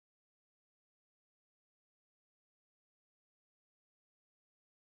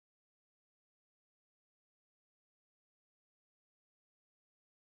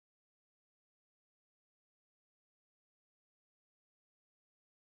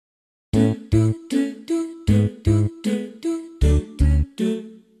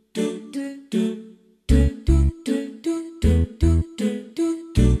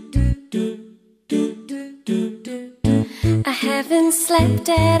slept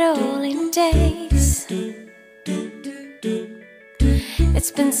at all in days.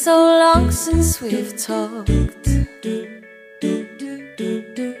 It's been so long since we've talked,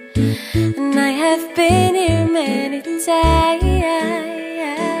 and I have been here many times.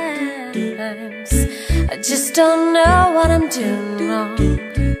 I just don't know what I'm doing wrong.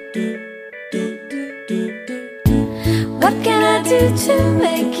 What can I do to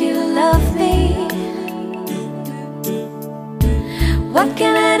make you love me? What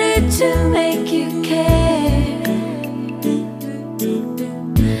can I do to make you care?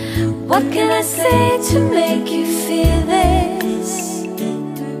 What can I say to make you feel this?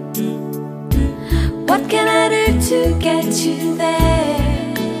 What can I do to get you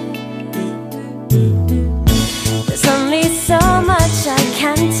there? There's only so much I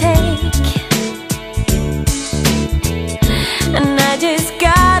can take, and I just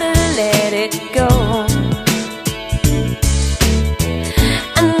gotta let it go.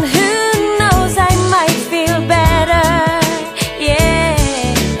 And who knows, I might feel better, yeah,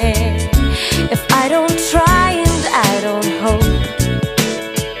 if I don't try and I don't hope.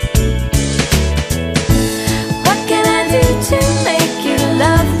 What can I do to make you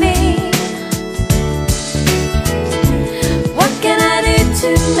love me? What can I do to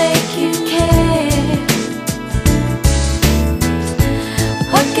make you care?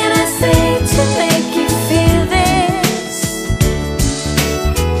 What can I say to make you feel this?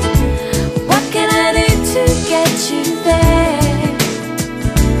 What can I do to get you there?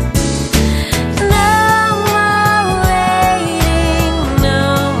 No more waiting, no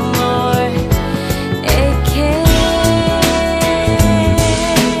more aching.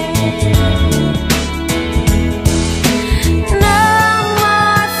 No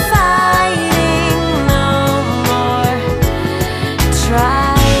more fighting, no more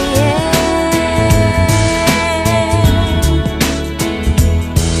trying.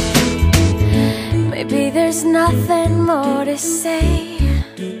 Maybe there's nothing more to say,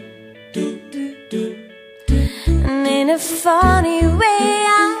 and in a funny way